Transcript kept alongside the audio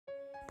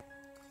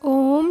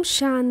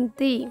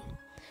Shanti.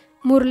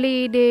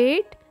 Murali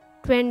date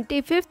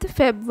 25th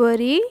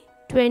February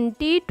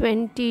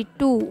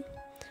 2022.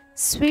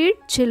 Sweet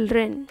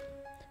children,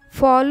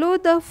 follow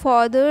the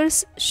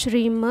Father's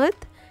Srimad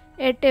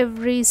at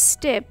every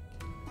step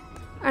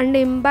and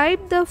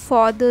imbibe the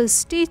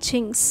Father's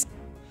teachings.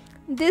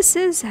 This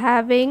is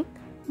having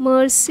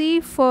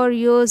mercy for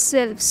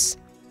yourselves.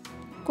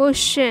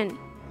 Question: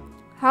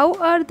 how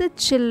are the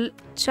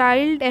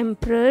child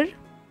emperor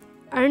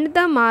and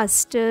the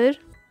master,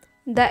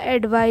 the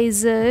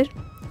advisor,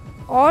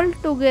 all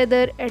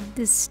together at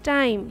this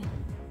time?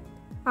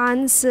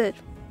 Answer: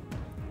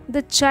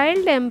 the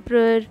child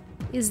emperor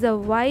is the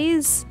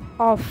vice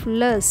of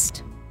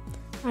lust,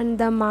 and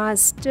the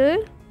master,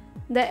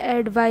 the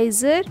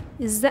advisor,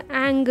 is the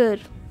anger.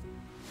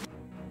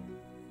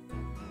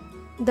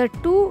 The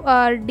two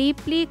are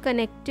deeply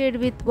connected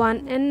with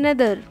one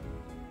another.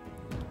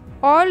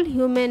 All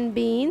human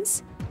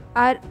beings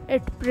are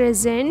at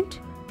present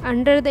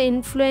under the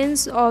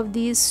influence of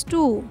these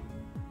two.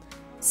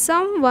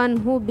 Someone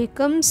who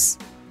becomes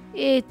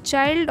a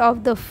child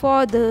of the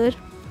Father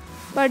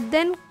but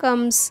then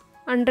comes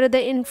under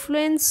the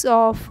influence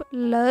of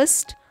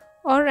lust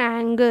or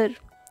anger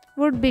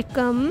would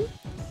become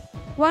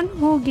one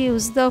who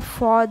gives the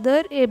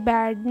Father a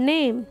bad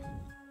name.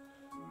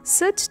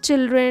 Such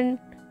children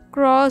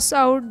cross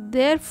out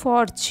their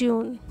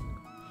fortune.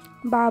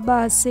 Baba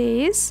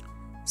says,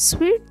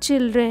 "Sweet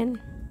children,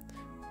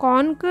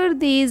 conquer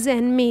these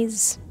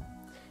enemies."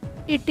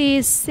 It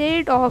is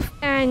said of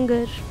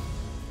anger,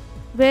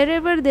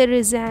 wherever there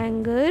is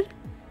anger,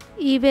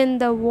 even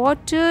the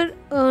water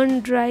urn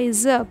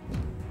dries up.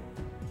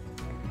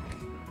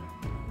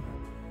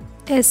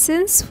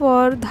 Essence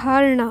for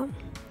Dharna: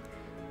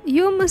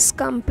 you must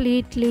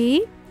completely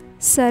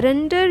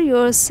surrender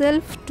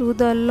yourself to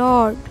the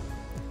Lord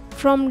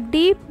from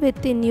deep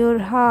within your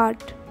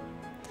heart.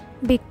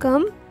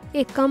 Become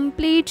a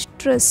complete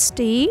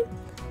trustee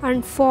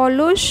and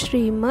follow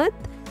Srimad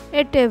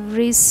at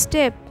every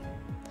step.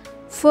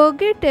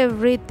 Forget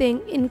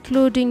everything,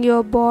 including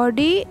your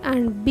body,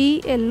 and be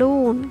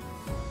alone.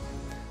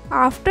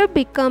 After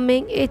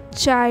becoming a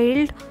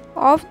child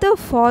of the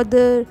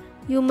Father,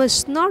 you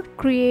must not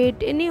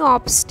create any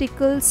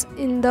obstacles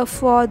in the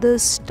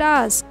Father's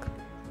task.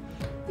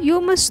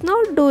 You must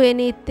not do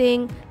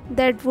anything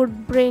that would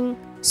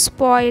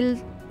spoil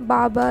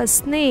Baba's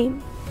name.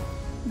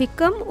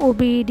 Become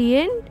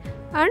obedient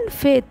and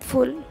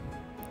faithful.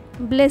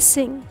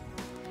 Blessing: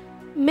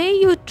 may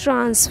you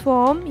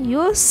transform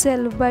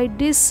yourself by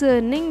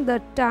discerning the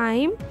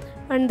time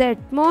and the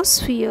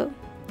atmosphere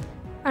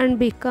and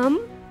become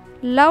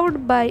loved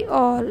by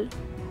all.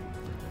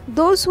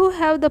 Those who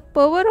have the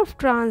power of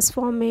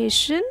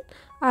transformation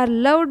are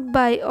loved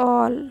by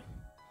all.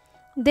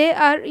 They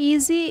are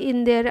easy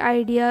in their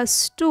ideas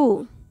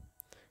too.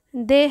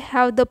 They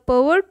have the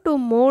power to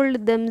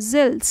mold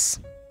themselves.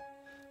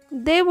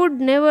 They would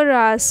never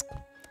ask,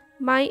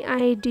 "My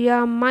idea,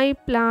 my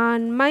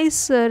plan, my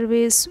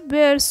service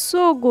were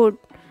so good,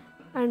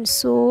 and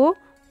so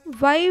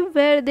why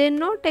were they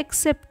not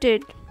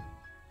accepted?"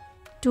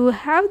 To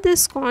have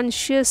this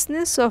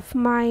consciousness of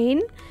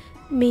mind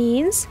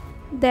means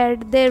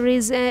that there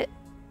is an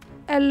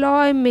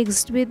alloy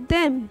mixed with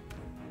them.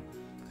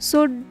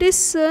 So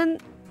discern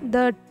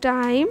the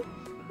time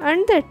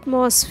and the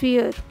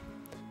atmosphere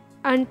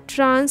and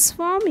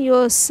transform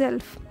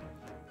yourself,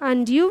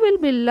 and you will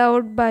be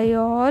loved by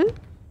all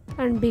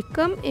and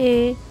become a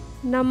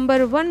number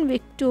one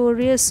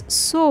victorious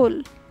soul.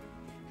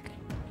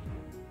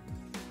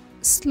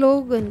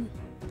 Slogan: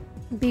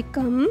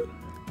 become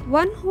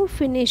one who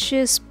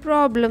finishes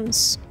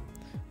problems,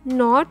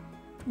 not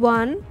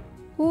one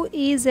who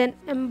is an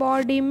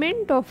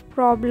embodiment of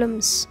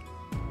problems.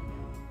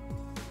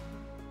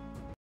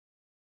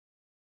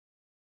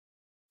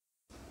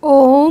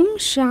 Om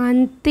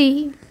Shanti.